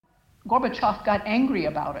Gorbachev got angry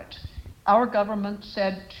about it. Our government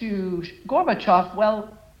said to Gorbachev,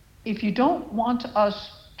 well, if you don't want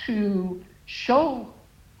us to show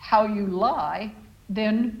how you lie,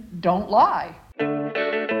 then don't lie.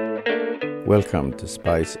 Welcome to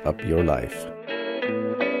Spice Up Your Life.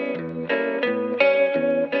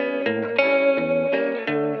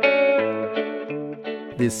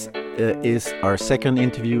 This is our second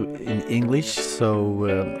interview in English, so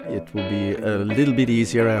it will be a little bit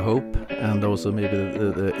easier, I hope, and also maybe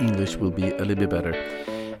the English will be a little bit better.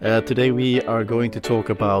 Today we are going to talk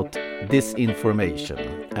about disinformation,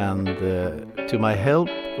 and to my help,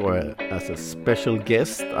 or as a special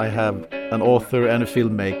guest, I have an author and a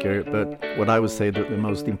filmmaker, but what I would say that the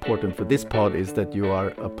most important for this part is that you are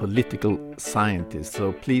a political scientist.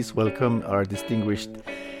 So please welcome our distinguished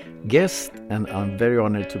guest, and I'm very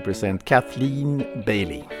honored to present Kathleen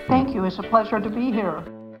Bailey. Thank you. It's a pleasure to be here.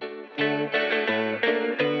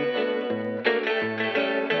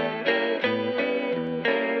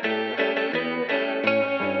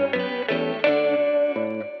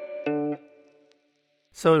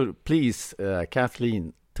 So please,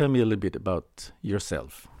 Kathleen, tell me a little bit about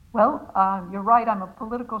yourself. Well, you're right. I'm a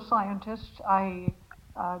political scientist. I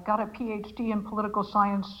got a PhD in political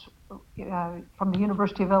science from the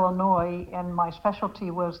University of Illinois, and my specialty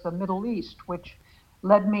was the Middle East, which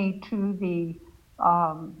led me to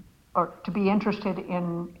to be interested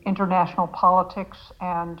in international politics.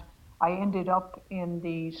 And I ended up in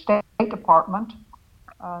the State Department,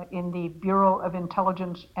 in the Bureau of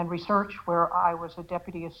Intelligence and Research, where I was a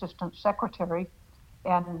Deputy Assistant Secretary.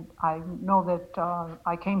 And I know that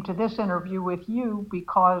I came to this interview with you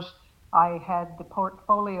because I had the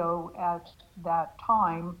portfolio at that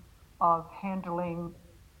time of handling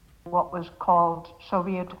what was called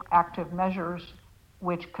Soviet active measures,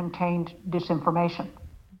 which contained disinformation.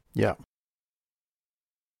 Yeah.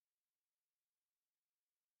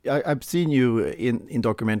 I've seen you in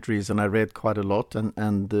documentaries, and I read quite a lot,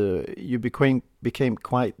 and you became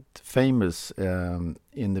quite famous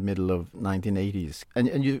in the middle of 1980s,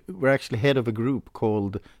 and you were actually head of a group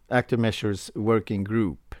called Active Measures Working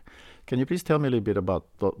Group. Can you please tell me a little bit about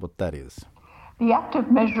what that is? The Active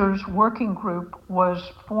Measures Working Group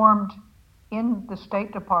was formed in the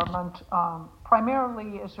State Department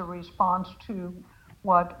primarily as a response to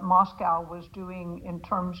what Moscow was doing in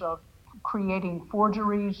terms of creating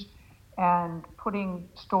forgeries and putting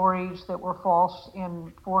stories that were false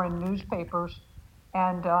in foreign newspapers.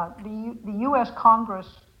 And the U.S. Congress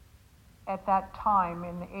at that time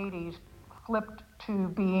in the 80s flipped to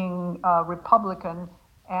being Republican,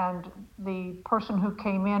 and the person who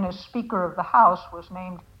came in as Speaker of the House was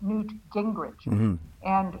named Newt Gingrich. Mm-hmm.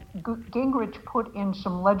 And Gingrich put in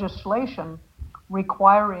some legislation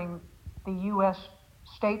requiring the U.S.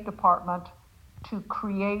 State Department to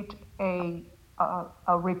create a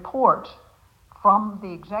report from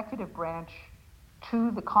the executive branch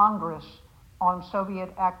to the Congress on Soviet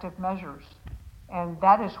active measures. And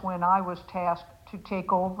that is when I was tasked to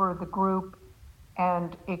take over the group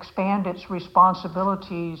and expand its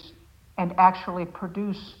responsibilities and actually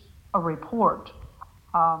produce a report,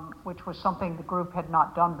 which was something the group had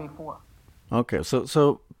not done before. Okay,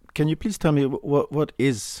 so can you please tell me what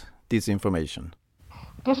is disinformation?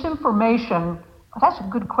 Disinformation, that's a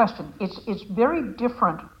good question. It's very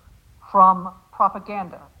different from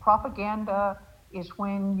propaganda. Propaganda is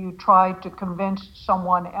when you try to convince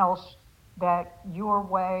someone else that your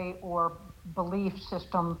way or belief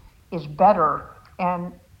system is better,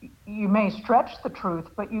 and you may stretch the truth,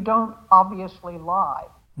 but you don't obviously lie.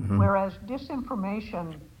 Mm-hmm. Whereas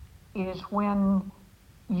disinformation is when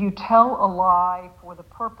you tell a lie for the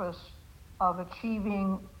purpose of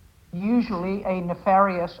achieving usually a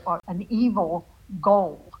nefarious or an evil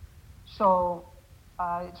goal. So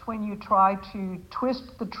it's when you try to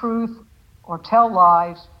twist the truth or tell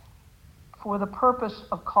lies for the purpose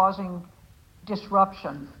of causing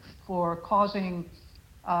disruption, for causing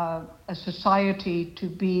a society to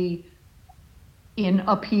be in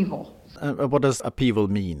upheaval. What does upheaval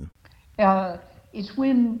mean? It's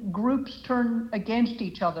when groups turn against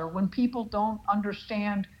each other, when people don't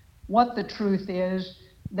understand what the truth is.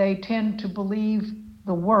 They tend to believe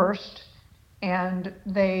the worst, and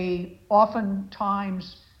they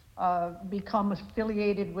oftentimes become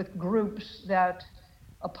affiliated with groups that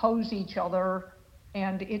oppose each other,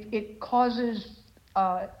 and it causes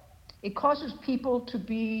people to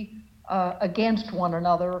be against one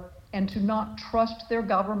another and to not trust their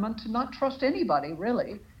government, to not trust anybody,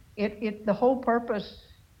 really. The whole purpose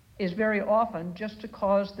is very often just to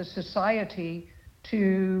cause the society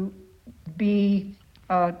to be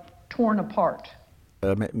torn apart.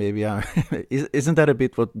 maybe isn't that a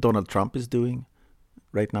bit what Donald Trump is doing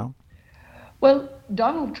right now? Well,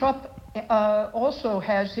 Donald Trump also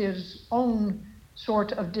has his own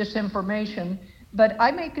sort of disinformation, but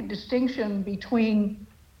I make a distinction between,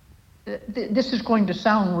 this is going to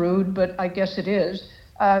sound rude, but I guess it is,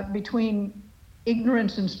 between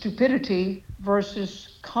ignorance and stupidity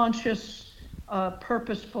versus conscious,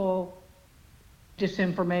 purposeful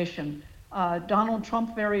disinformation. Donald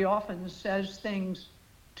Trump very often says things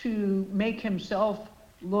to make himself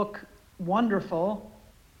look wonderful,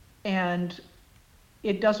 and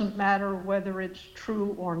it doesn't matter whether it's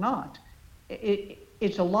true or not.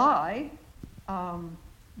 It's a lie,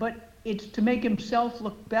 but it's to make himself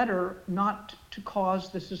look better, not to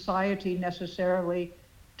cause the society necessarily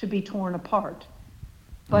to be torn apart.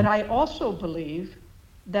 But I also believe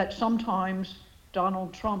that sometimes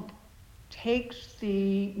Donald Trump takes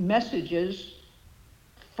the messages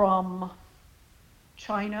from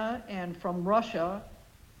China and from Russia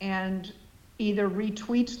and either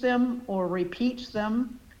retweets them or repeats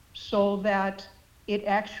them so that it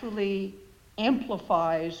actually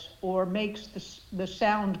amplifies or makes the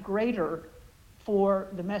sound greater for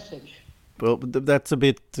the message. Well, that's a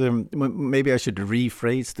bit. Maybe I should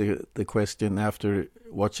rephrase the question after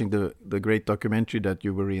watching the great documentary that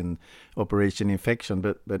you were in, Operation Infection.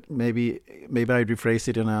 But maybe I rephrase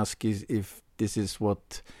it and ask if this is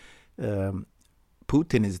what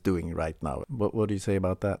Putin is doing right now. What do you say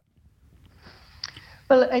about that?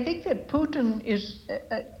 Well, I think that Putin is,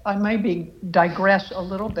 I maybe digress a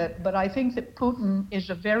little bit, but I think that Putin is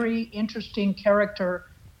a very interesting character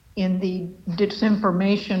in the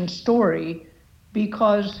disinformation story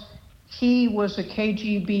because he was a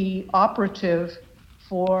KGB operative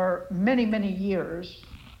for many, many years,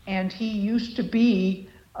 and he used to be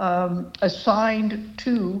assigned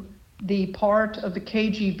to the part of the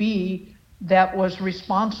KGB that was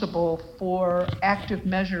responsible for active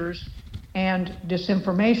measures and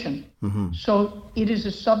disinformation. Mm-hmm. So it is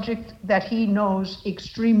a subject that he knows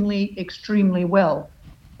extremely, extremely well.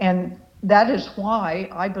 And that is why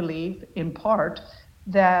I believe, in part,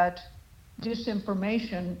 that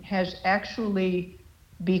disinformation has actually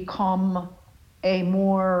become a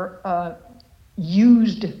more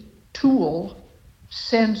used tool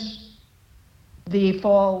since the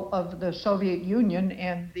fall of the Soviet Union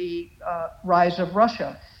and the rise of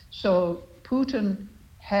Russia. So Putin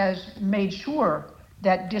has made sure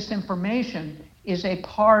that disinformation is a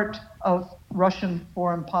part of Russian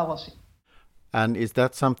foreign policy. And is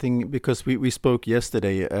that something, because we spoke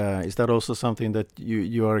yesterday, is that also something that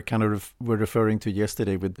you are kind of were referring to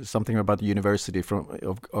yesterday with something about the University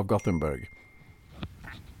of Gothenburg?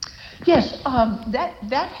 Yes,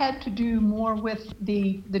 that had to do more with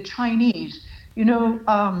the Chinese. You know,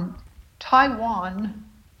 Taiwan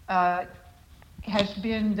has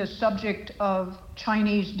been the subject of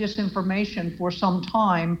Chinese disinformation for some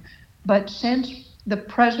time, but since the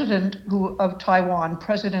president of Taiwan,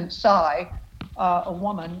 President Tsai, a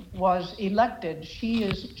woman, was elected, she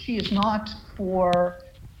is not for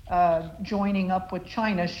joining up with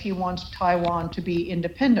China. She wants Taiwan to be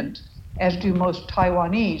independent, as do most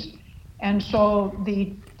Taiwanese. And so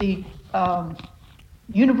the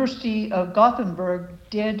University of Gothenburg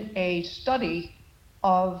did a study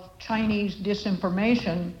of Chinese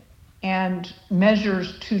disinformation and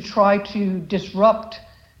measures to try to disrupt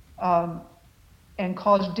and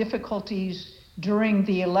cause difficulties during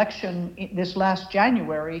the election this last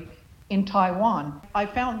January in Taiwan. I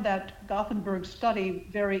found that Gothenburg study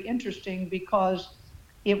very interesting because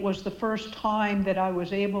it was the first time that I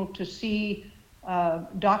was able to see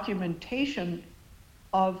documentation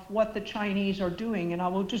of what the Chinese are doing. And I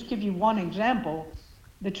will just give you one example.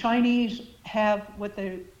 The Chinese have what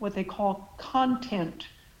they call content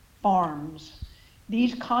farms.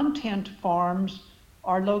 These content farms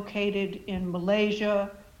are located in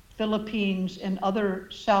Malaysia, Philippines, and other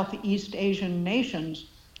Southeast Asian nations,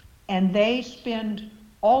 and they spend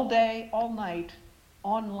all day, all night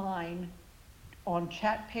online on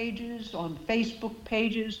chat pages, on Facebook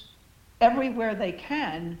pages, everywhere they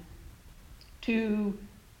can to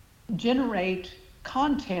generate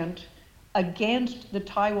content against the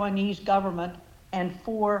Taiwanese government and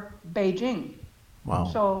for Beijing. Wow.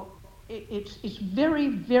 So it's very,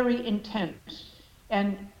 very intense.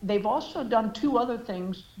 And they've also done two other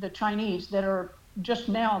things, the Chinese, that are just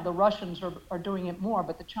now, the Russians are doing it more,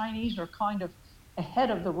 but the Chinese are kind of ahead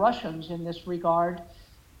of the Russians in this regard.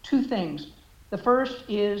 Two things. The first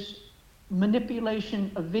is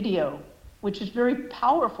manipulation of video, which is very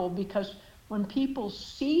powerful because when people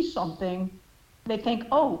see something, they think,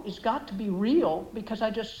 oh, it's got to be real because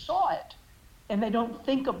I just saw it. And they don't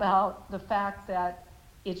think about the fact that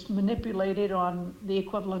it's manipulated on the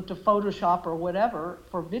equivalent of Photoshop or whatever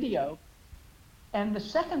for video. And the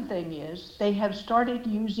second thing is they have started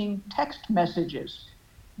using text messages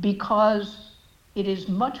because it is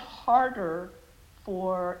much harder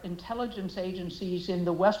for intelligence agencies in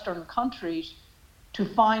the Western countries to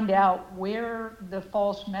find out where the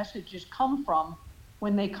false messages come from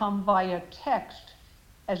when they come via text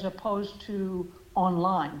as opposed to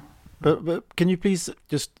online. But can you please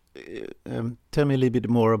just tell me a little bit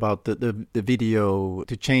more about the video,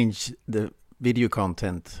 to change the video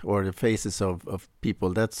content or the faces of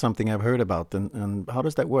people? That's something I've heard about. And how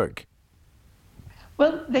does that work?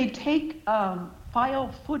 Well, they take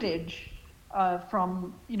file footage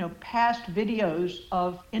from past videos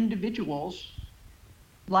of individuals,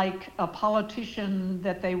 like a politician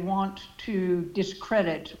that they want to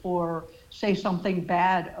discredit or say something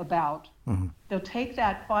bad about. Mm-hmm. They'll take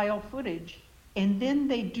that file footage and then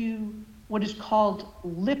they do what is called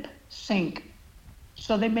lip sync.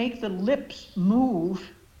 So they make the lips move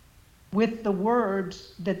with the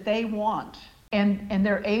words that they want. And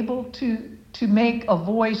they're able to make a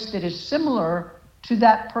voice that is similar to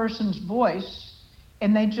that person's voice,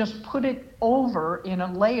 and they just put it over in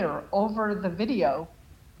a layer over the video,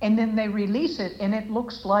 and then they release it, and it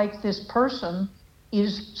looks like this person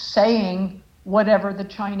is saying whatever the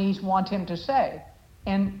Chinese want him to say.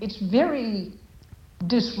 And it's very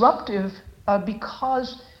disruptive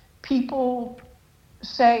because people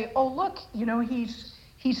say, oh, look,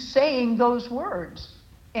 he's saying those words.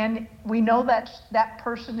 And we know that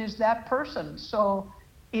person is that person. So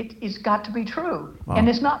it's got to be true. Wow. And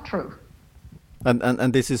it's not true.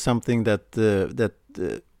 And this is something that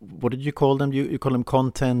what did you call them? You call them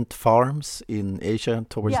content farms in Asia?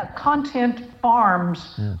 Content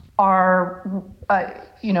farms are,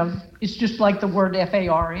 it's just like the word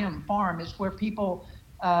FARM, farm. It's where people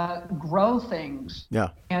grow things. Yeah.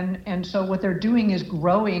 And so what they're doing is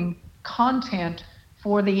growing content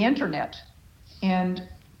for the internet. And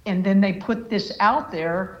then they put this out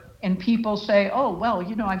there and people say, oh, well,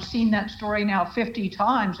 I've seen that story now 50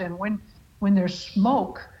 times. And when there's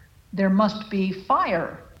smoke, there must be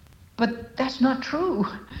fire. But that's not true.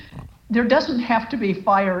 There doesn't have to be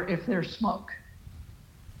fire if there's smoke.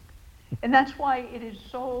 And that's why it is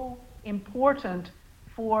so important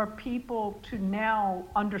for people to now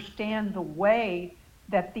understand the way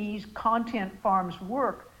that these content farms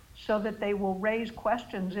work so that they will raise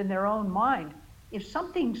questions in their own mind. If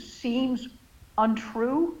something seems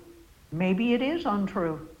untrue, maybe it is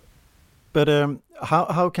untrue. But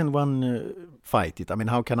how can one fight it? I mean,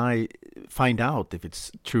 how can I find out if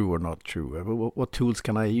it's true or not true? What tools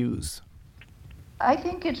can I use? I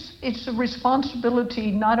think it's a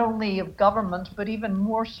responsibility not only of government, but even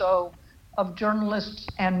more so of journalists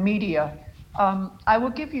and media. I will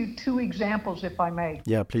give you two examples, if I may.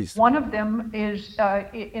 Yeah, please. One of them is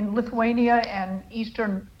in Lithuania and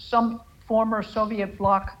some former Soviet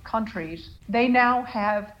bloc countries. They now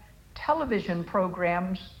have television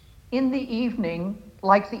programs in the evening,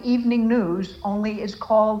 like the evening news, only it's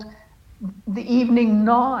called the evening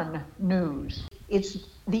non-news. It's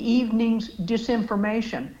the evening's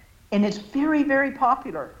disinformation. And it's very, very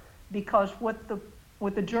popular because what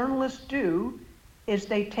the journalists do is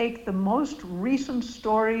they take the most recent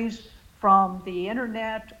stories from the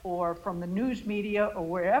internet or from the news media or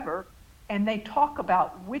wherever, and they talk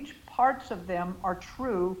about which parts of them are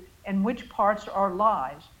true and which parts are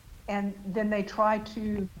lies. And then they try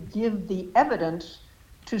to give the evidence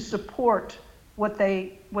to support what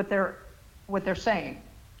they're saying.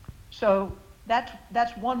 So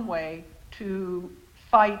that's one way to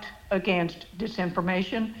fight against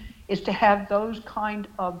disinformation, is to have those kind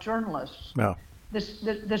of journalists. Yeah.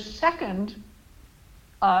 The second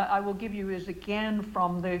I will give you is again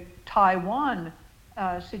from the Taiwan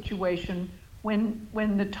situation, when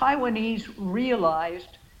the Taiwanese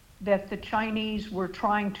realized that the Chinese were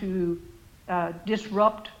trying to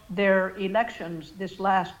disrupt their elections this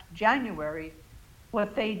last January.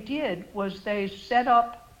 What they did was they set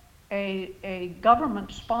up a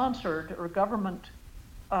government-sponsored or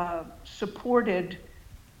government-supported,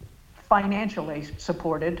 financially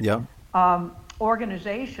supported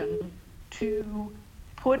organization to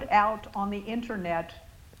put out on the internet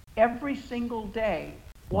every single day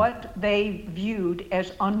what they viewed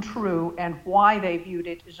as untrue and why they viewed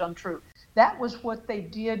it as untrue. That was what they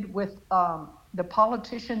did with the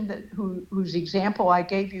politician whose example I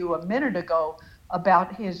gave you a minute ago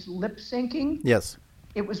about his lip syncing. Yes.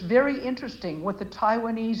 It was very interesting. What the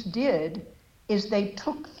Taiwanese did is they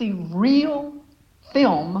took the real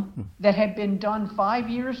film that had been done 5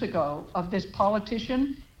 years ago of this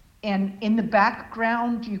politician, And in the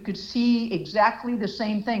background, you could see exactly the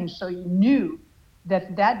same thing. So you knew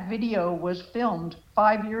that that video was filmed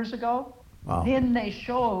 5 years ago. Wow. Then they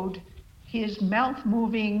showed his mouth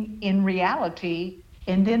moving in reality,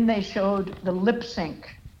 and then they showed the lip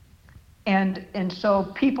sync. And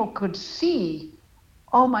so people could see,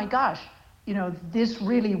 oh my gosh, you know, this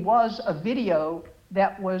really was a video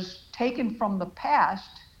that was taken from the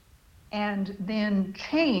past and then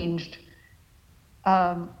changed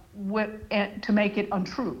to make it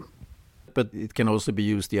untrue. But it can also be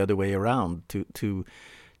used the other way around to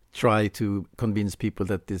try to convince people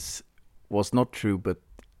that this was not true, but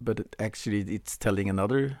actually it's telling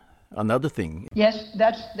another thing. Yes,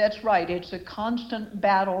 that's right. It's a constant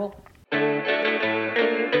battle.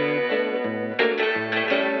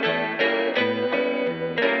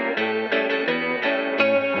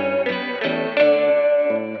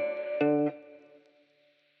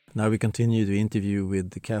 Now we continue the interview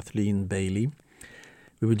with Kathleen Bailey.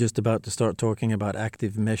 We were just about to start talking about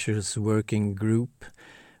Active Measures Working Group,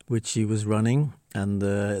 which she was running. And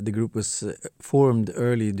the group was formed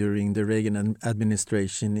early during the Reagan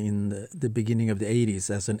administration in the beginning of the 80s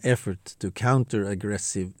as an effort to counter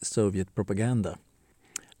aggressive Soviet propaganda.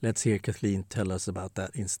 Let's hear Kathleen tell us about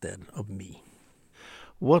that instead of me.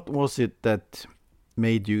 What was it that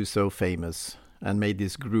made you so famous and made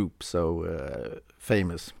this group so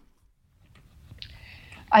famous?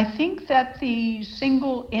 I think that the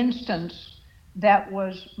single instance that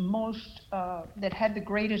was that had the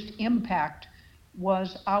greatest impact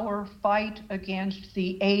was our fight against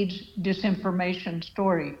the AIDS disinformation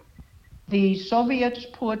story. The Soviets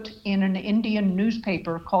put in an Indian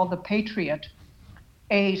newspaper called The Patriot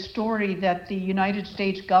a story that the United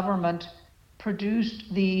States government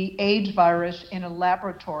produced the AIDS virus in a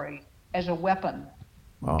laboratory as a weapon.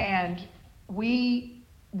 Wow. And we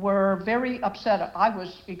were very upset. I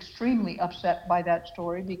was extremely upset by that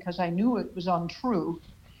story because I knew it was untrue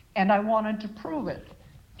and I wanted to prove it.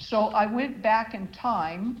 So I went back in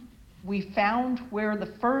time. We found where the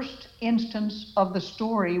first instance of the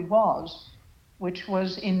story was, which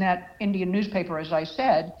was in that Indian newspaper, as I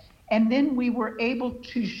said, and then we were able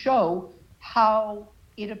to show how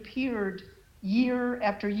it appeared year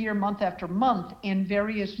after year, month after month in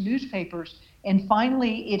various newspapers. And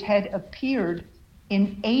finally, it had appeared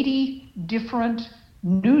in 80 different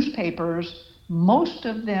newspapers, most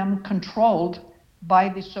of them controlled by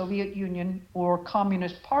the Soviet Union or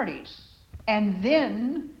communist parties. And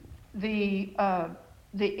then the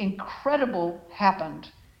incredible happened.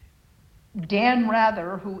 Dan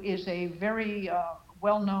Rather, who is a very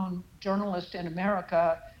well-known journalist in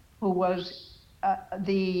America, who was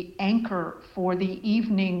the anchor for the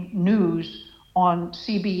evening news on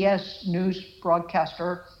CBS news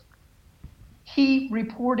broadcaster, he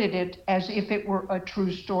reported it as if it were a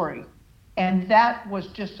true story. And that was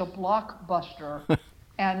just a blockbuster.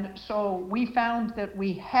 And so we found that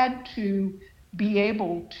we had to be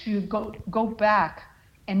able to go back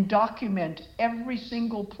and document every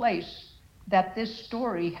single place that this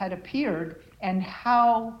story had appeared and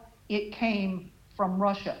how it came from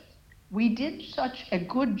Russia. We did such a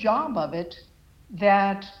good job of it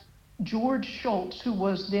that George Shultz, who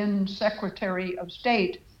was then Secretary of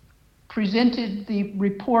State, presented the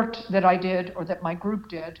report that I did, or that my group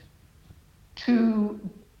did, to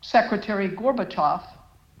Secretary Gorbachev.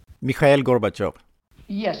 Mikhail Gorbachev.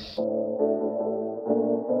 Yes.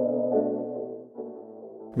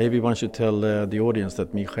 Maybe one should tell the audience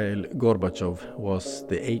that Mikhail Gorbachev was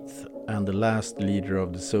the eighth and the last leader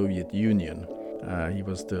of the Soviet Union. He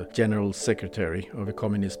was the General Secretary of the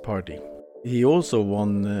Communist Party. He also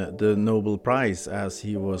won the Nobel Prize as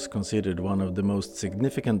he was considered one of the most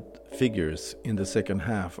significant figures in the second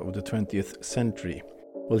half of the 20th century.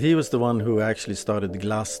 Well, he was the one who actually started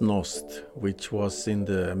Glasnost, which was in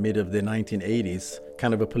the mid of the 1980s,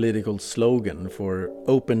 kind of a political slogan for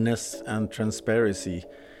openness and transparency,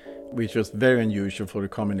 which was very unusual for the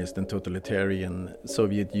communist and totalitarian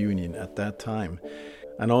Soviet Union at that time.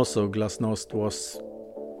 And also Glasnost was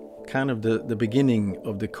kind of the beginning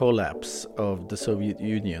of the collapse of the Soviet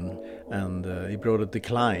Union, and he brought a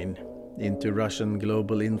decline into Russian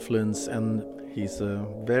global influence, and he's a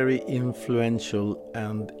very influential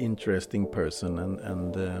and interesting person,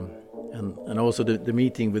 and also the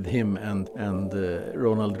meeting with him and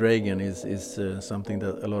Ronald Reagan is something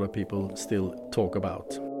that a lot of people still talk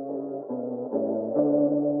about.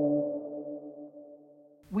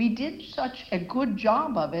 We did such a good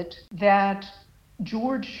job of it that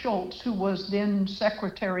George Shultz, who was then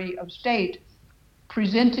Secretary of State,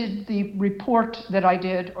 presented the report that I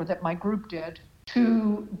did, or that my group did,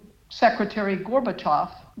 to Secretary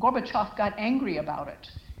Gorbachev. Gorbachev got angry about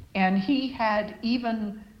it. And he had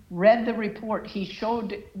even read the report. He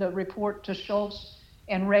showed the report to Schultz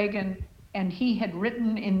and Reagan, and he had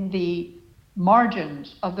written in the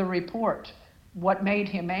margins of the report what made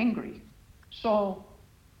him angry. So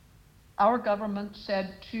our government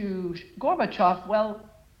said to Gorbachev, well,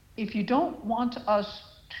 if you don't want us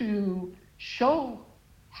to show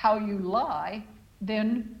how you lie,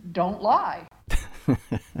 then don't lie.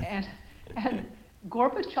 and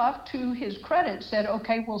Gorbachev, to his credit, said,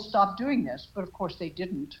 okay, we'll stop doing this. But of course they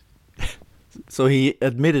didn't. So he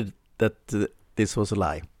admitted that this was a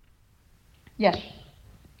lie. Yes,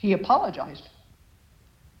 he apologized.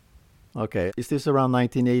 Okay. Is this around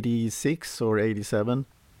 1986 or 87?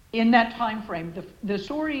 In that time frame, the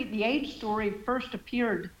story, the AIDS story, first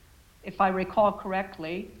appeared, if I recall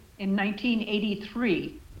correctly, in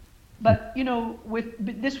 1983. But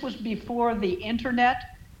this was before the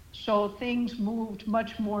internet, so things moved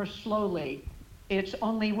much more slowly. It's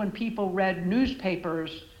only when people read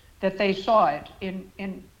newspapers that they saw it.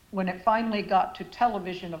 When it finally got to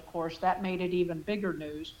television, of course, that made it even bigger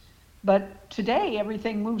news. But today,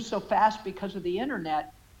 everything moves so fast because of the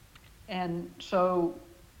internet. And so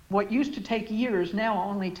what used to take years now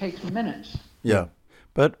only takes minutes. Yeah.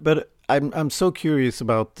 But I'm so curious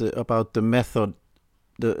about the method,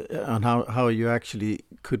 on how you actually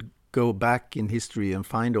could go back in history and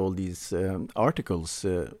find all these articles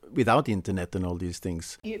without internet and all these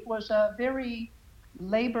things. It was a very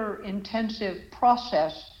labor-intensive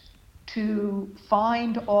process to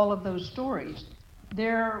find all of those stories.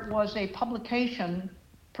 There was a publication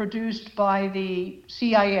produced by the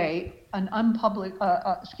CIA, an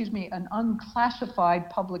unclassified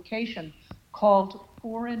publication called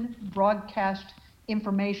Foreign Broadcast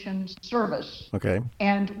Information Service. Okay.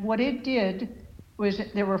 And what it did was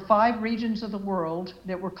there were 5 regions of the world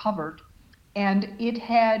that were covered, and it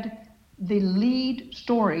had the lead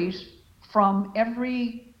stories from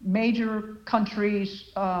every major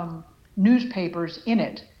country's newspapers in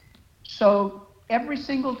it. So every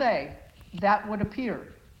single day that would appear.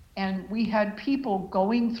 And we had people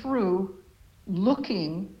going through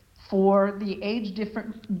looking for the AIDS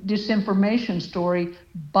disinformation story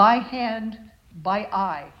by hand, by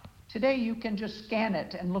eye. Today you can just scan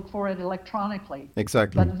it and look for it electronically.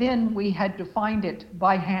 Exactly. But then we had to find it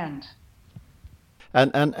by hand.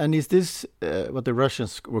 And is this what the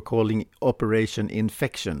Russians were calling Operation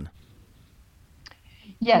Infection?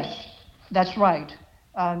 Yes, that's right.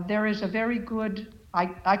 There is a very good,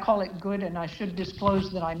 I call it good, and I should disclose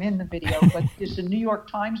that I'm in the video, but it's a New York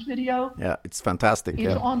Times video. Yeah, it's fantastic.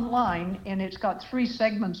 It's online, and it's got 3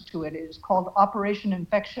 segments to it. It's called Operation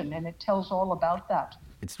Infection, and it tells all about that.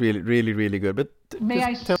 It's really, really, really good. But may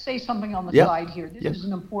I say something on the side here? This is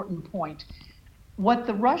an important point. What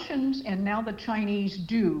the Russians and now the Chinese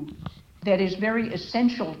do that is very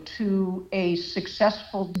essential to a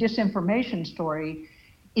successful disinformation story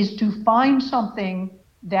is to find something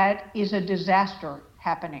that is a disaster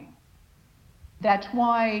happening. That's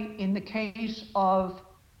why in the case of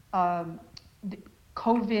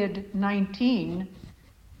COVID-19,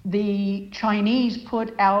 the Chinese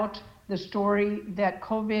put out the story that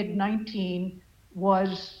COVID-19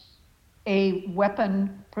 was a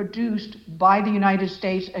weapon produced by the United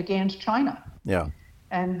States against China. Yeah.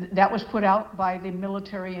 And that was put out by the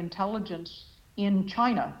military intelligence in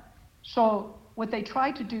China. So what they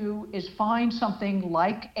try to do is find something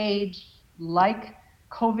like AIDS, like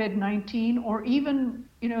COVID-19, or even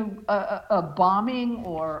a bombing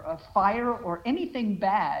or a fire or anything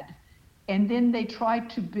bad. And then they try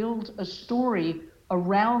to build a story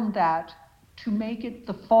around that to make it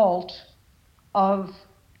the fault of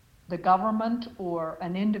the government or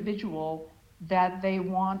an individual that they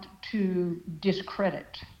want to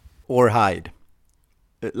discredit. Or hide.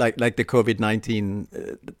 Like the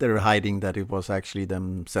COVID-19, they're hiding that it was actually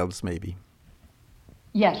themselves, maybe.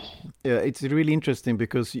 Yes. It's really interesting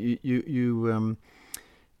because you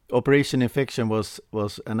Operation Infection was,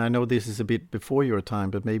 and I know this is a bit before your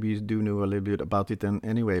time, but maybe you do know a little bit about it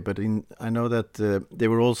anyway. But I know that they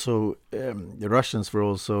were also, the Russians were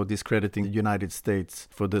also discrediting the United States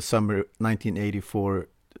for the summer 1984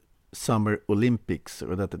 Summer Olympics,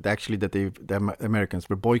 or that the Americans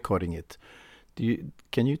were boycotting it.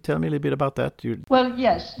 Can you tell me a little bit about that? Well,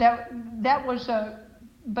 yes, that was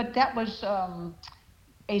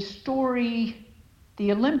a story.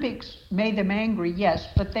 The Olympics made them angry, yes,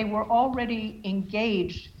 but they were already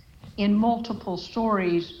engaged in multiple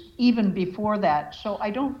stories even before that. So I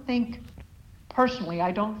don't think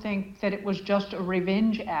that it was just a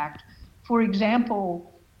revenge act. For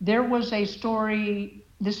example, there was a story,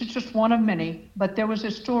 this is just one of many, but there was a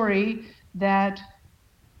story that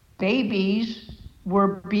babies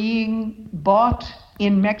were being bought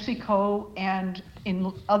in Mexico and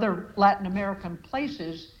in other Latin American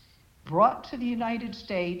places, brought to the United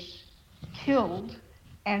States, killed,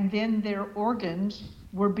 and then their organs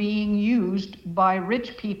were being used by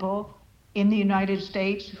rich people in the United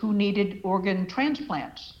States who needed organ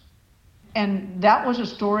transplants. And that was a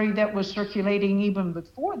story that was circulating even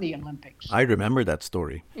before the Olympics. I remember that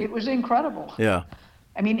story. It was incredible. Yeah.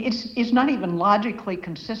 I mean, it's not even logically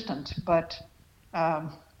consistent, but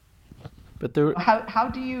there... how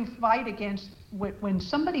do you fight against when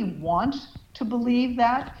somebody wants to believe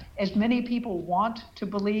that, as many people want to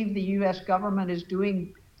believe the U.S. government is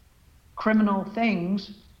doing criminal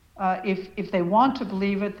things? If they want to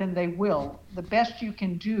believe it, then they will. The best you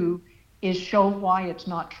can do is show why it's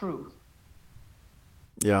not true.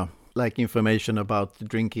 Yeah, like information about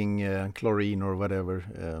drinking chlorine or whatever.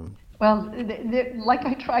 Well, like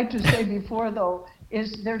I tried to say before, though,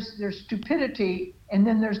 is there's stupidity and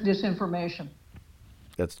then there's disinformation.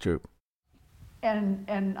 That's true.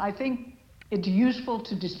 And I think it's useful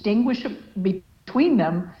to distinguish between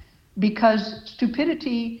them, because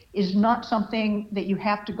stupidity is not something that you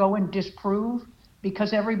have to go and disprove,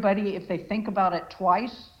 because everybody, if they think about it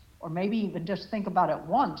twice, or maybe even just think about it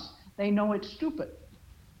once, they know it's stupid.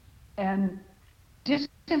 And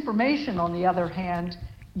disinformation, on the other hand,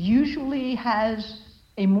 usually has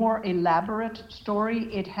a more elaborate story.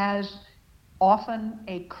 It has often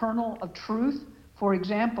a kernel of truth. For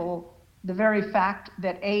example, the very fact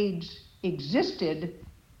that AIDS existed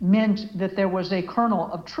meant that there was a kernel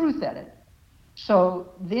of truth in it.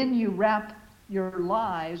 So then you wrap your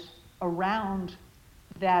lies around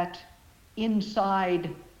that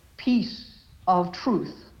inside piece of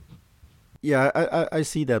truth. Yeah, I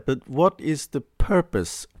see that. But what is the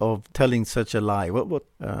purpose of telling such a lie? What?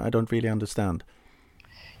 I don't really understand.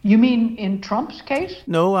 You mean in Trump's case?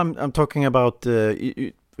 No, I'm talking about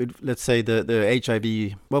let's say the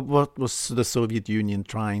HIV. What was the Soviet Union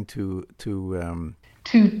trying to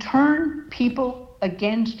turn people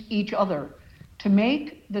against each other, to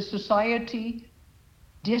make the society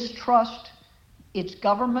distrust its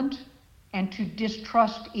government and to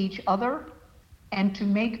distrust each other, and to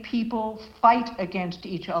make people fight against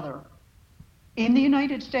each other. In the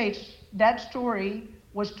United States, that story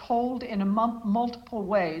was told in multiple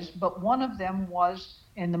ways, but one of them was,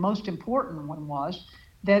 and the most important one was,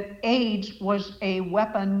 that AIDS was a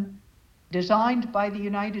weapon designed by the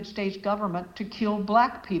United States government to kill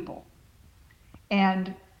Black people.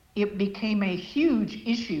 And it became a huge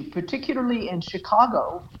issue, particularly in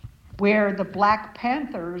Chicago, where the Black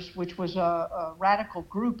Panthers, which was a radical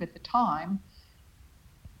group at the time,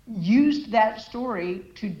 used that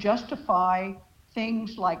story to justify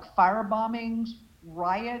things like fire bombings,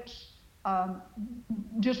 riots,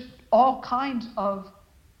 just all kinds of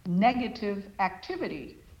negative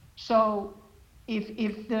activity. So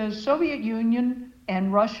if the Soviet Union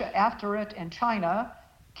and Russia after it and China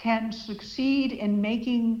can succeed in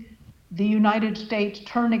making the United States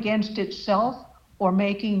turn against itself, or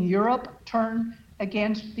making Europe turn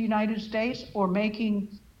against the United States, or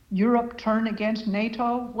making Europe turn against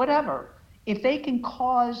NATO, whatever, if they can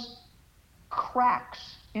cause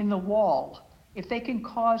cracks in the wall, if they can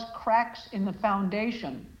cause cracks in the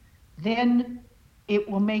foundation, then it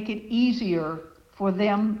will make it easier for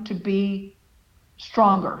them to be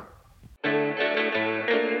stronger.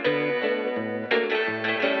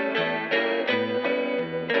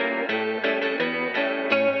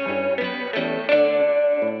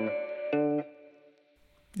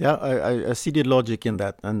 Yeah, I see the logic in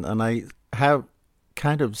that, and I have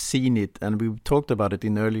kind of seen it, and we've talked about it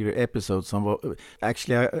in earlier episodes.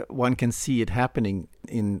 Actually, one can see it happening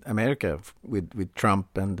in America with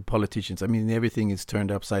Trump and the politicians. I mean, everything is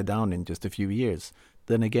turned upside down in just a few years.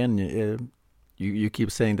 Then again, you keep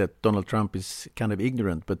saying that Donald Trump is kind of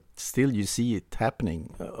ignorant, but still you see it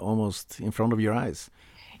happening almost in front of your eyes.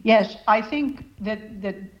 Yes, I think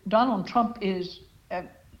that Donald Trump is...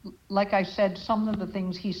 like I said, some of the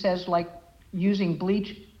things he says, like using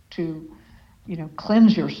bleach to,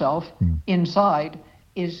 cleanse yourself inside,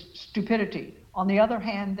 is stupidity. On the other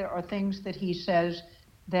hand, there are things that he says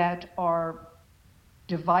that are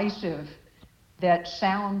divisive, that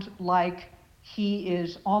sound like he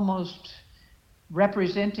is almost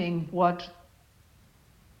representing what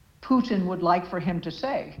Putin would like for him to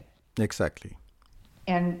say. Exactly.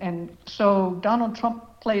 And so Donald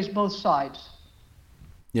Trump plays both sides.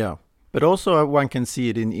 Yeah, but also one can see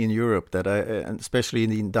it in Europe, that especially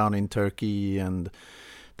down in Turkey, and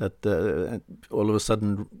that all of a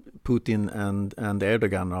sudden Putin and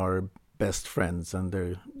Erdogan are best friends, and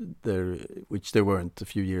they're which they weren't a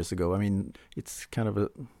few years ago. I mean, it's kind of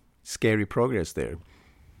scary progress there.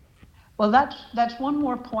 Well, that's one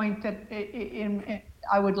more point that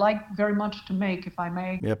I would like very much to make, if I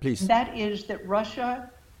may. Yeah, please. And that is that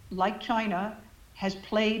Russia, like China, has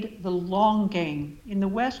played the long game. In the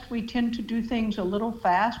West, we tend to do things a little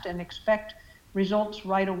fast and expect results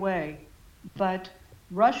right away. But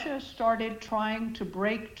Russia started trying to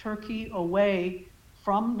break Turkey away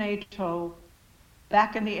from NATO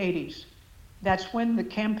back in the 80s. That's when the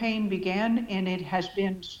campaign began, and it has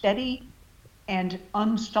been steady and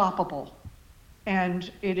unstoppable.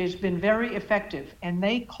 And it has been very effective. And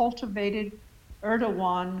they cultivated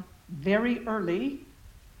Erdogan very early.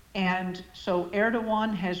 And so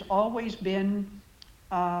Erdogan has always been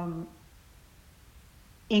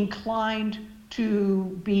inclined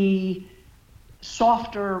to be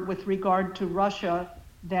softer with regard to Russia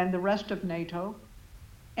than the rest of NATO.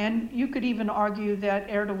 And you could even argue that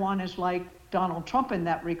Erdogan is like Donald Trump in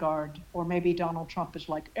that regard, or maybe Donald Trump is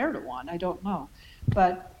like Erdogan, I don't know.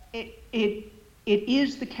 But it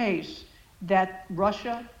is the case that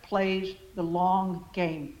Russia plays the long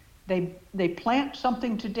game. They plant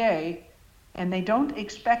something today, and they don't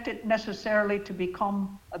expect it necessarily to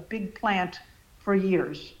become a big plant for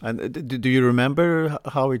years. And do you remember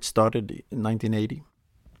how it started in 1980?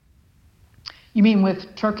 You mean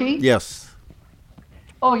with Turkey? Yes.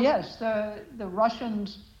 Oh, yes. The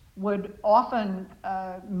Russians would often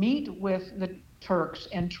meet with the Turks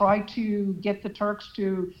and try to get the Turks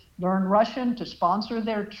to learn Russian, to sponsor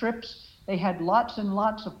their trips. They had lots and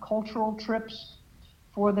lots of cultural trips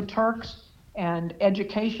for the Turks and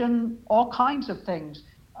education, all kinds of things,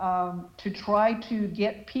 to try to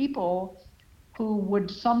get people who would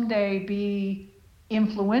someday be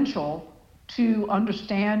influential to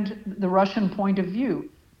understand the Russian point of view.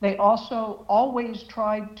 They also always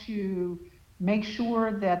tried to make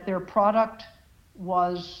sure that their product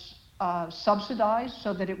was subsidized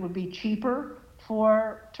so that it would be cheaper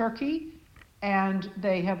for Turkey. And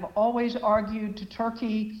they have always argued to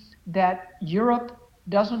Turkey that Europe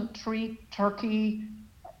doesn't treat Turkey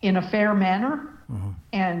in a fair manner. Mm-hmm.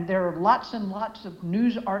 And there are lots and lots of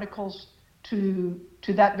news articles to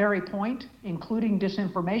that very point, including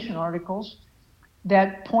disinformation articles,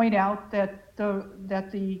 that point out that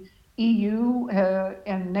the EU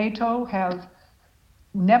and NATO have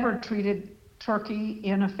never treated Turkey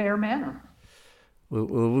in a fair manner.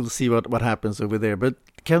 We'll see what happens over there. But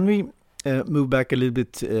can we move back a little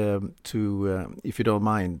bit to, if you don't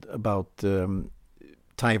mind, about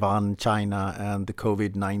Taiwan, China, and the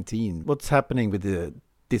COVID-19? What's happening with the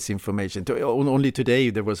disinformation? Only today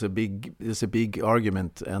there's a big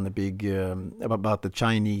argument and a big about the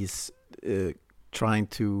Chinese trying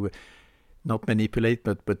to not manipulate,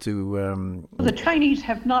 but to. The Chinese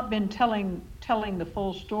have not been telling the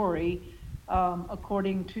full story,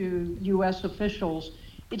 according to U.S. officials.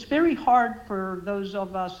 It's very hard for those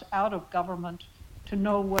of us out of government to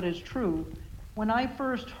know what is true. When I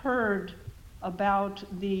first heard about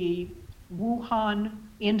the Wuhan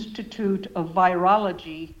Institute of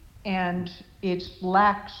Virology and its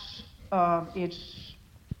lack of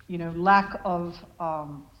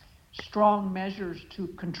strong measures to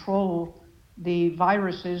control the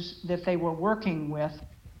viruses that they were working with,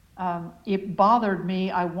 it bothered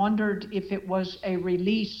me. I wondered if it was a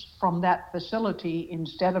release from that facility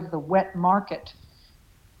instead of the wet market.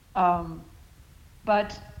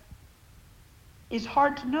 But it's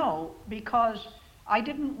hard to know, because I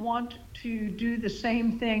didn't want to do the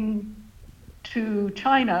same thing to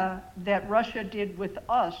China that Russia did with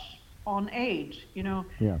us on AIDS.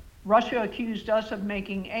 Yeah. Russia accused us of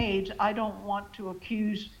making AIDS. I don't want to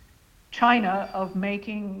accuse China of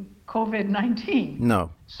making COVID-19.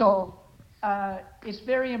 No. So it's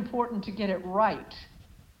very important to get it right,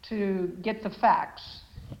 to get the facts.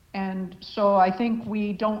 And so I think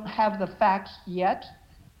we don't have the facts yet,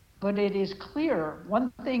 but it is clear.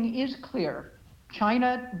 One thing is clear.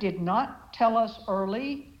 China did not tell us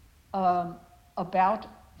early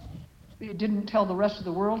it didn't tell the rest of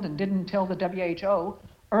the world and didn't tell the WHO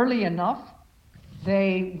early enough.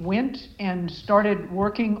 They went and started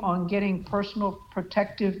working on getting personal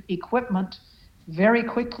protective equipment very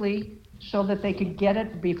quickly so that they could get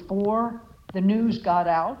it before the news got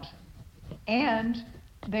out. And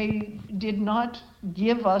they did not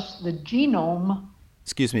give us the genome.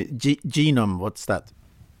 Excuse me, genome, what's that?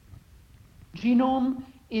 Genome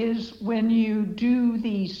is when you do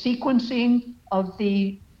the sequencing of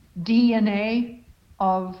the DNA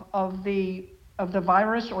of the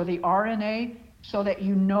virus, or the RNA, so that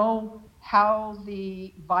you know how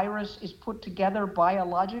the virus is put together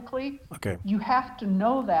biologically. Okay. You have to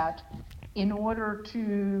know that in order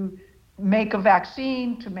to make a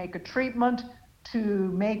vaccine, to make a treatment, to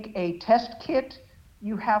make a test kit,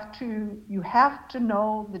 you have to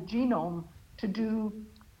know the genome to do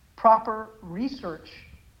proper research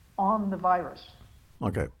on the virus.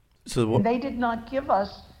 Okay. So And they did not give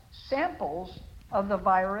us samples of the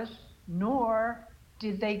virus, nor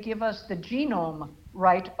did they give us the genome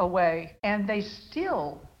right away. And they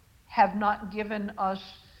still have not given us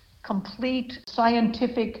complete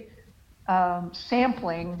scientific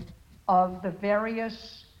sampling of the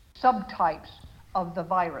various subtypes of the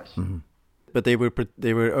virus. Mm-hmm. But they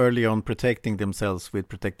were early on protecting themselves with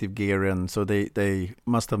protective gear, and so they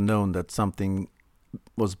must have known that something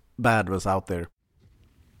bad was out there.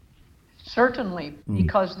 Certainly,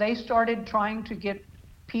 because they started trying to get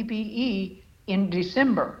PPE in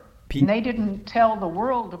December. And they didn't tell the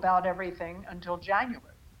world about everything until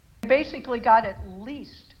January. They basically got at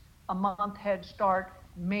least a month head start,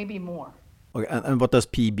 maybe more. Okay, and what does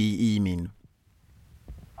PBE mean?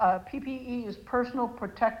 PPE is personal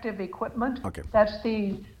protective equipment. Okay. That's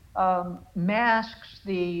the masks,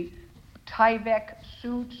 the Tyvek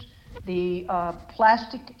suits, the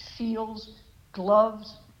plastic shields,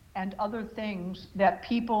 gloves, and other things that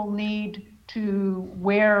people need to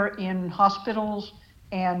wear in hospitals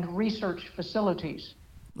and research facilities.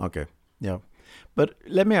 Okay, yeah. But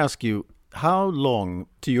let me ask you, how long,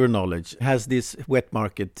 to your knowledge, has this wet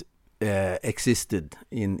market existed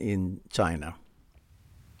in China?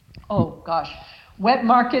 Oh, gosh. Wet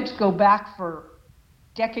markets go back for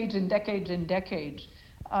decades and decades and decades.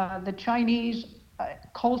 The Chinese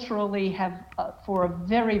culturally have, for a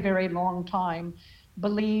very, very long time,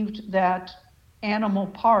 believed that animal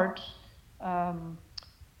parts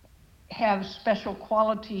have special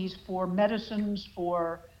qualities for medicines,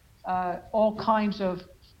 for all kinds of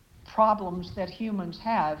problems that humans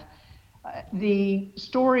have. The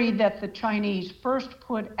story that the Chinese first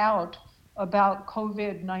put out about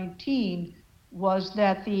COVID-19 was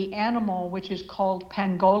that the animal, which is called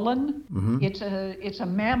pangolin, it's a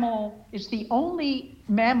mammal, it's the only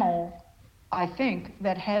mammal, I think,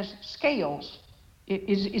 that has scales.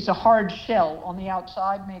 It's a hard shell on the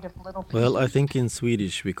outside made of little pieces. Well, I think in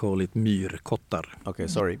Swedish we call it myrkottar. Okay,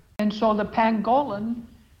 sorry. And so the pangolin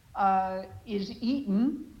is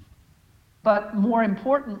eaten, but more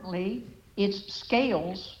importantly, its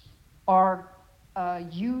scales are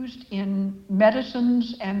used in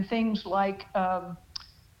medicines and things like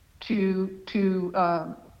to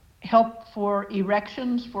help for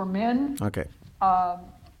erections for men. Okay.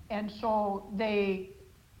 And so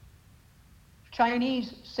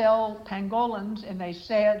Chinese sell pangolins, and they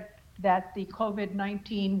said that the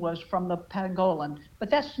COVID-19 was from the pangolin, but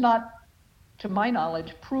that's not, to my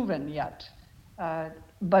knowledge, proven yet.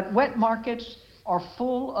 But wet markets are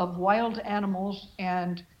full of wild animals,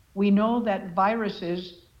 and we know that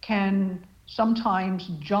viruses can sometimes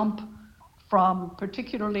jump from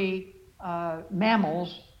particularly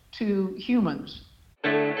mammals to humans.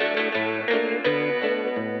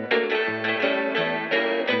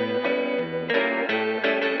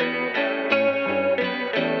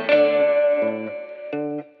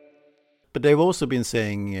 But they've also been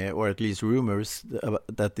saying, or at least rumors,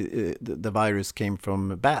 that the virus came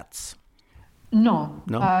from bats. No,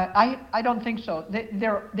 No? I don't think so.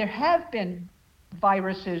 There have been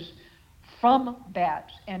viruses from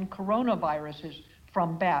bats and coronaviruses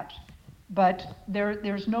from bats, but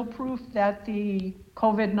there's no proof that the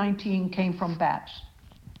COVID-19 came from bats.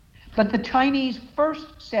 But the Chinese first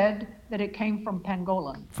said that it came from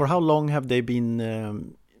pangolin. For how long have they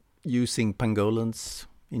been using pangolins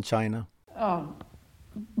in China?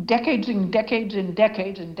 Decades and decades and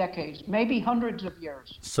decades and decades, maybe hundreds of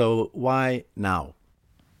years. So why now?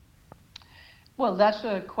 Well, that's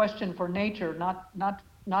a question for nature,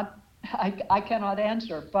 I cannot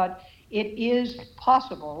answer, but it is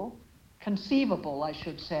possible, conceivable, I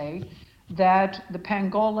should say, that the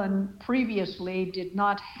pangolin previously did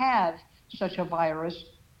not have such a virus,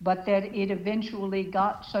 but that it eventually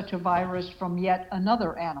got such a virus from yet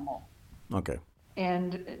another animal. Okay.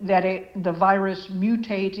 And that the virus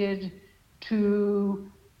mutated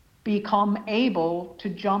to become able to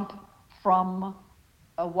jump from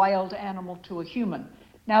a wild animal to a human.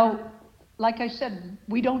 Now, like I said,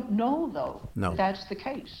 we don't know, though, No. if that's the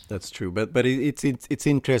case. That's true, but it's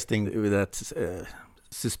interesting with that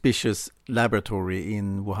suspicious laboratory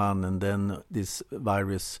in Wuhan, and then this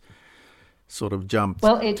virus sort of jumped.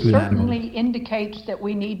 Well, it to an certainly animal. indicates that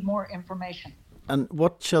we need more information. And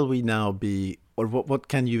what shall we now be, or what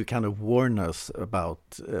can you kind of warn us about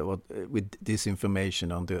with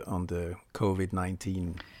disinformation on the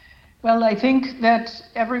COVID-19? Well, I think that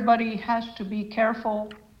everybody has to be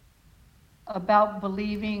careful about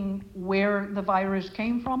believing where the virus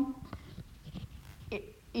came from.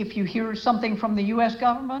 if you hear something from the US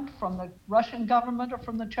government, from the Russian government, or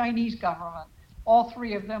from the Chinese government, all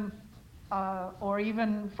three of them, or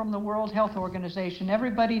even from the World Health Organization,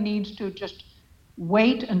 everybody needs to just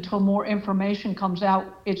wait until more information comes out.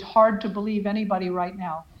 It's hard to believe anybody right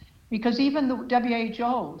now, because even the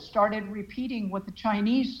WHO started repeating what the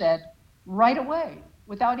Chinese said right away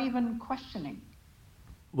without even questioning.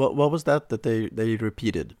 What was that they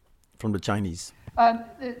repeated from the Chinese?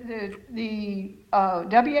 The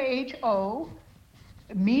WHO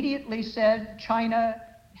immediately said China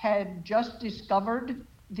had just discovered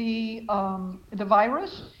the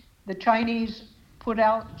virus. The Chinese put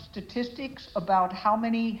out statistics about how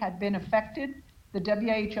many had been affected. The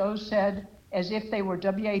WHO said, as if they were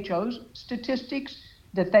WHO's statistics,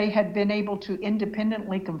 that they had been able to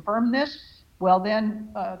independently confirm this. Well,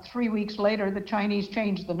 then 3 weeks later, the Chinese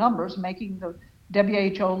changed the numbers, making the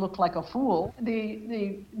WHO look like a fool.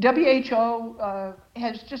 The WHO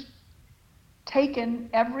has just taken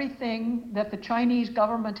everything that the Chinese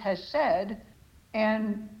government has said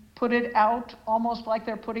and put it out almost like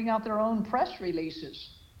they're putting out their own press releases.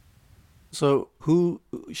 So who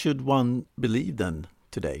should one believe then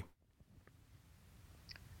today?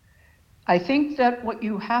 I think that what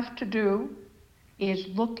you have to do is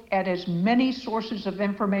look at as many sources of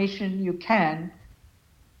information you can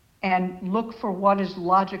and look for what is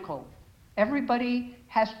logical. Everybody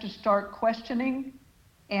has to start questioning,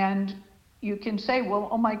 and you can say, well,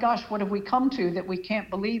 oh my gosh, what have we come to that we can't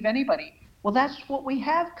believe anybody? Well, that's what we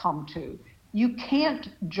have come to. You can't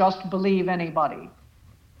just believe anybody.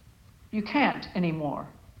 You can't anymore.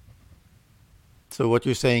 So what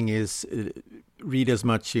you're saying is read as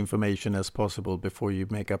much information as possible before you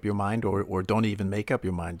make up your mind, or don't even make up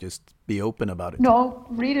your mind, just be open about it. No,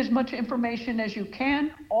 read as much information as you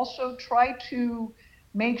can. Also try to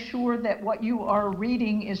make sure that what you are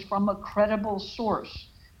reading is from a credible source.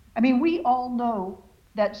 I mean, we all know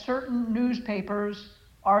that certain newspapers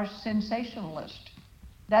are sensationalist.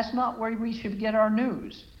 That's not where we should get our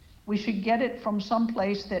news. We should get it from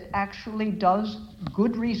someplace that actually does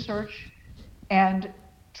good research and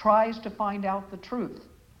tries to find out the truth.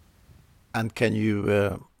 And can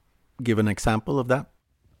you give an example of that?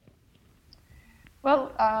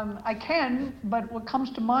 Well, I can, but what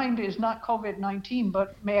comes to mind is not COVID-19,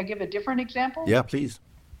 but may I give a different example? Yeah, please.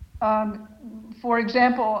 For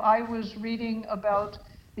example, I was reading about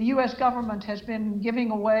the US government has been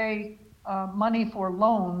giving away money for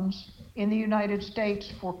loans in the United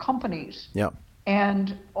States for companies. Yeah.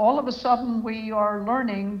 And all of a sudden we are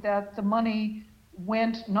learning that the money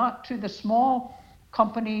went not to the small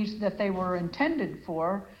companies that they were intended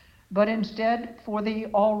for, but instead for the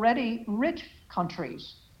already rich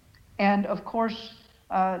countries. And of course,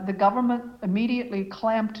 the government immediately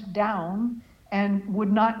clamped down and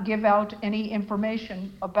would not give out any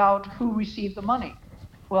information about who received the money.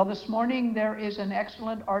 Well, this morning there is an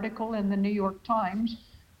excellent article in the New York Times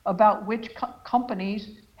about which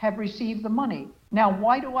companies have received the money. Now,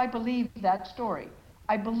 why do I believe that story?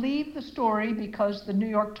 I believe the story because the New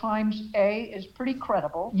York Times, A, is pretty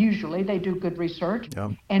credible. Usually they do good research.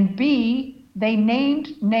 Yeah. And B, they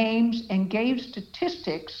named names and gave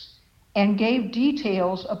statistics and gave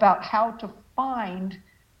details about how to find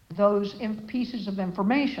those pieces of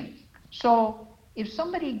information. So if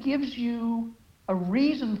somebody gives you a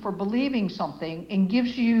reason for believing something and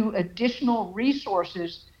gives you additional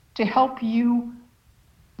resources to help you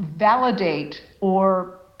validate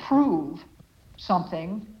or prove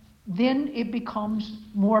something, then it becomes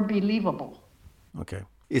more believable. Okay.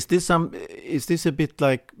 Is this a bit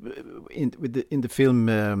like in the film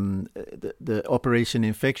the Operation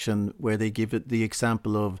Infection, where they give it the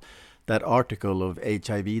example of that article of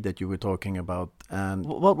HIV that you were talking about? And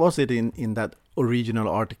what was it in that original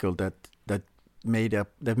article that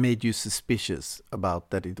made you suspicious about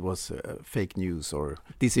that it was fake news or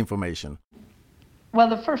disinformation? Well,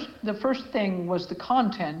 the first thing was the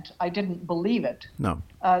content. I didn't believe it. No.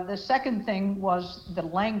 The second thing was the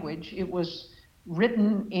language. It was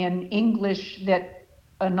written in English that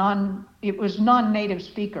it was non-native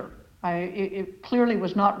speaker. It clearly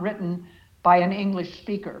was not written by an English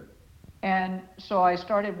speaker. And so I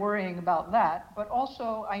started worrying about that. But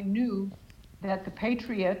also I knew that the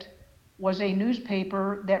Patriot was a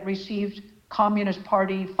newspaper that received Communist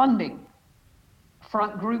Party funding,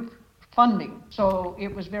 front group funding. So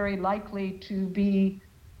it was very likely to be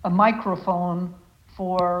a microphone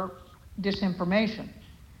for disinformation.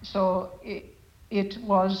 So it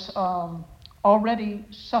was already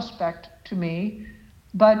suspect to me.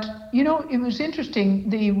 But, you know, it was interesting.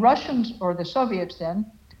 The Russians, or the Soviets then,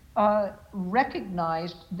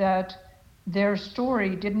 recognized that their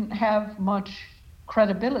story didn't have much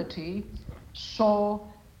credibility. So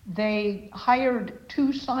they hired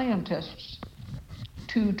 2 scientists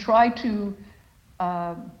to try to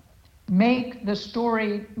make the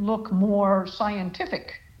story look more scientific.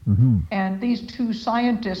 Mm-hmm. And these 2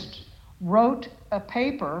 scientists wrote a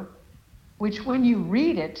paper which, when you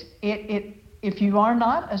read it, if you are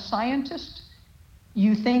not a scientist,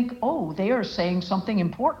 you think, oh, they are saying something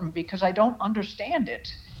important because I don't understand it.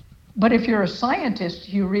 But if you're a scientist,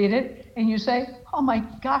 you read it and you say, oh my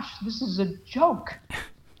gosh, this is a joke.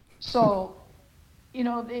 So, you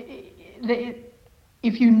know,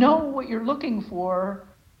 if you know what you're looking for,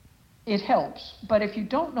 it helps. But if you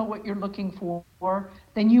don't know what you're looking for,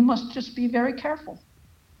 then you must just be very careful.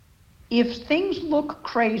 If things look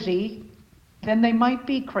crazy, then they might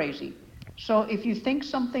be crazy. So if you think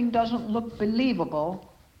something doesn't look believable,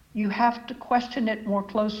 you have to question it more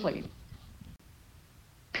closely.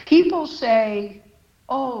 People say,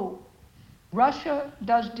 oh, Russia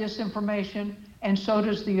does disinformation and so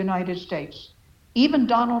does the United States. Even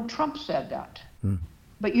Donald Trump said that.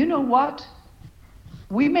 But you know what?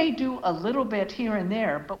 We may do a little bit here and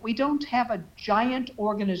there, but we don't have a giant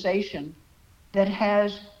organization that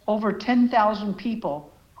has over 10,000 people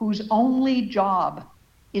whose only job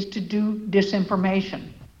is to do disinformation.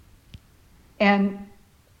 And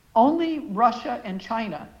only Russia and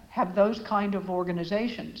China have those kind of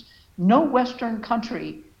organizations. No Western country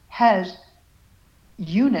has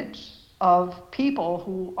units of people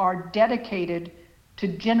who are dedicated to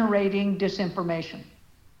generating disinformation.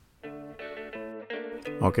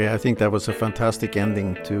 Okay, I think that was a fantastic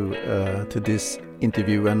ending to this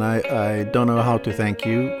interview, and I don't know how to thank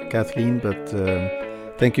you, Kathleen, but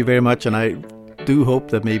thank you very much, and I do hope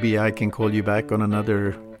that maybe I can call you back on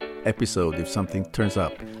another episode if something turns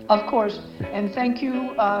up. Of course, and thank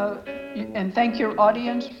you, and thank your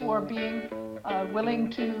audience for being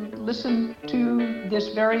willing to listen to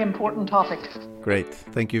this very important topic. Great,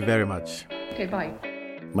 thank you very much. Okay, bye.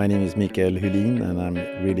 My name is Mikael Hylin, and I'm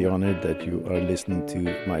really honored that you are listening to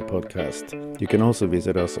my podcast. You can also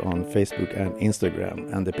visit us on Facebook and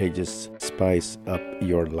Instagram and the pages Spice Up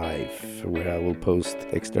Your Life, where I will post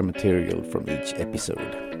extra material from each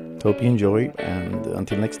episode. Hope you enjoy, and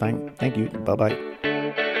until next time, thank you. Bye-bye.